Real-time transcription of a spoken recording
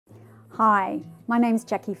Hi, my name's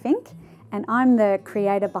Jacqui Fink and I'm the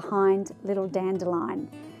creator behind Little Dandelion.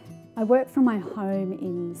 I work from my home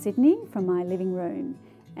in Sydney, from my living room,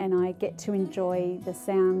 and I get to enjoy the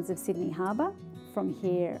sounds of Sydney Harbour from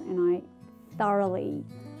here, and I thoroughly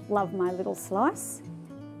love my little slice.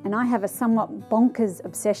 And I have a somewhat bonkers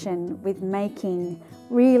obsession with making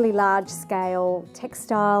really large scale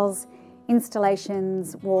textiles,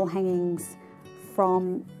 installations, wall hangings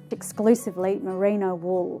from exclusively merino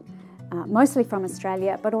wool, mostly from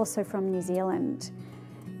Australia, but also from New Zealand.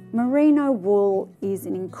 Merino wool is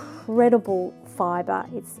an incredible fibre.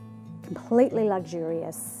 It's completely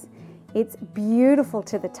luxurious. It's beautiful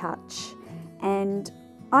to the touch. And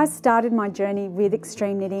I started my journey with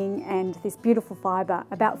extreme knitting and this beautiful fibre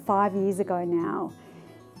about 5 years ago now.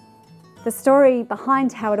 The story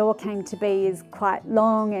behind how it all came to be is quite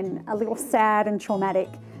long and a little sad and traumatic,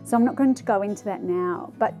 so I'm not going to go into that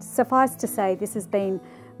now. But suffice to say, this has been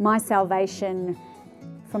my salvation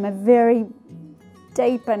from a very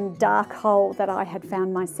deep and dark hole that I had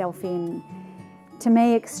found myself in. To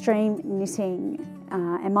me, extreme knitting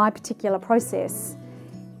and my particular process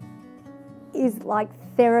is like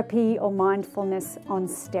therapy or mindfulness on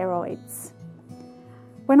steroids.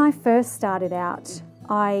 When I first started out,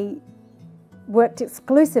 I worked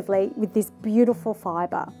exclusively with this beautiful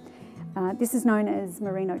fibre. This is known as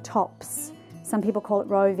merino tops. Some people call it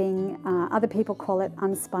roving, other people call it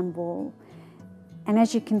unspun wool. And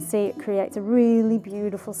as you can see, it creates a really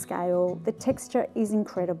beautiful scale. The texture is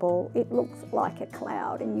incredible. It looks like a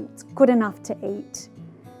cloud and it's good enough to eat.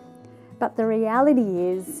 But the reality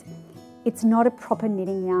is, it's not a proper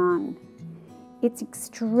knitting yarn. It's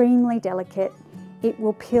extremely delicate. It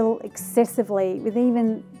will pill excessively with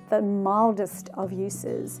even the mildest of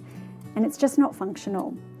uses, and it's just not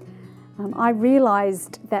functional. I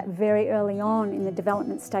realised that very early on in the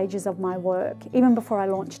development stages of my work, even before I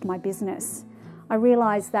launched my business. I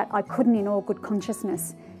realised that I couldn't, in all good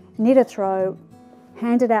consciousness, knit a throw,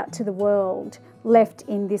 hand it out to the world, left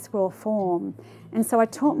in this raw form. And so I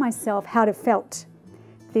taught myself how to felt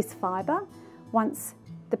this fibre once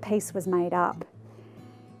the piece was made up.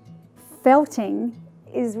 Felting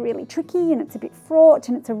is really tricky and it's a bit fraught,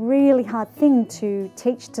 and it's a really hard thing to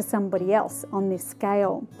teach to somebody else on this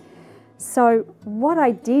scale. So what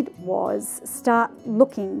I did was start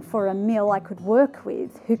looking for a mill I could work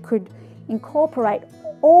with who could incorporate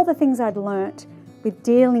all the things I'd learnt with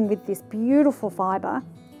dealing with this beautiful fibre,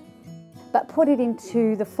 but put it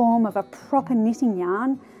into the form of a proper knitting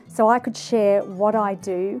yarn so I could share what I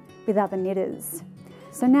do with other knitters.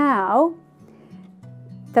 So now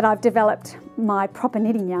that I've developed my proper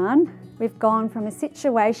knitting yarn, we've gone from a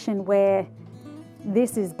situation where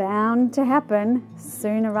this is bound to happen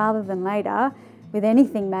sooner rather than later with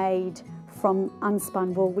anything made from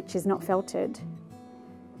unspun wool which is not felted,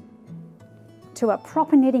 to a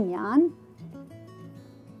proper knitting yarn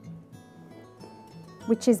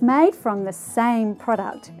which is made from the same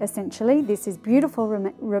product essentially. This is beautiful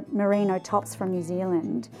merino tops from New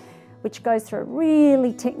Zealand, which goes through a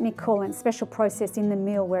really technical and special process in the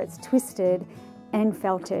mill where it's twisted and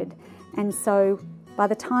felted. And so by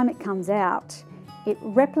the time it comes out, it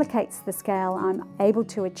replicates the scale I'm able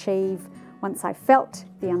to achieve once I felt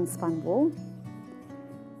the unspun wool.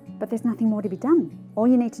 But there's nothing more to be done. All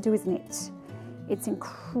you need to do is knit. It's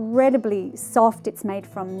incredibly soft. It's made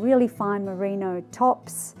from really fine merino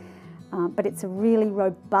tops, but it's a really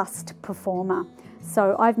robust performer.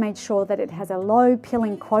 So I've made sure that it has a low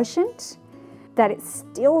pilling quotient, that it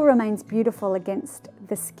still remains beautiful against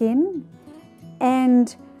the skin,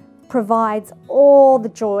 and provides all the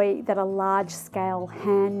joy that a large-scale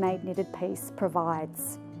handmade knitted piece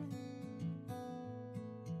provides.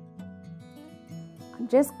 I'm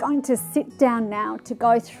just going to sit down now to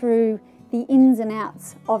go through the ins and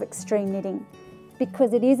outs of extreme knitting,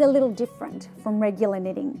 because it is a little different from regular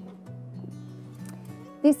knitting.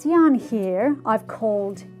 This yarn here I've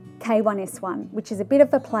called K1S1, which is a bit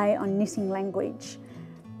of a play on knitting language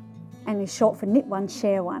and is short for knit one,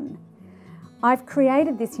 share one. I've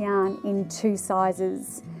created this yarn in 2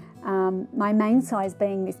 sizes, my main size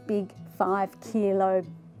being this big 5 kilo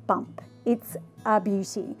bump. It's a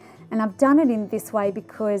beauty, and I've done it in this way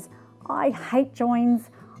because I hate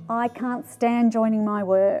joins. I can't stand joining my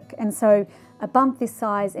work, and so a bump this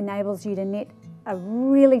size enables you to knit a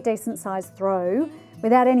really decent sized throw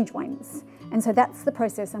without any joins. And so that's the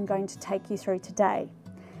process I'm going to take you through today.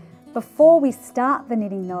 Before we start the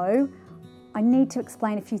knitting though, I need to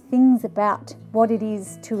explain a few things about what it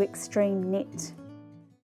is to extreme knit.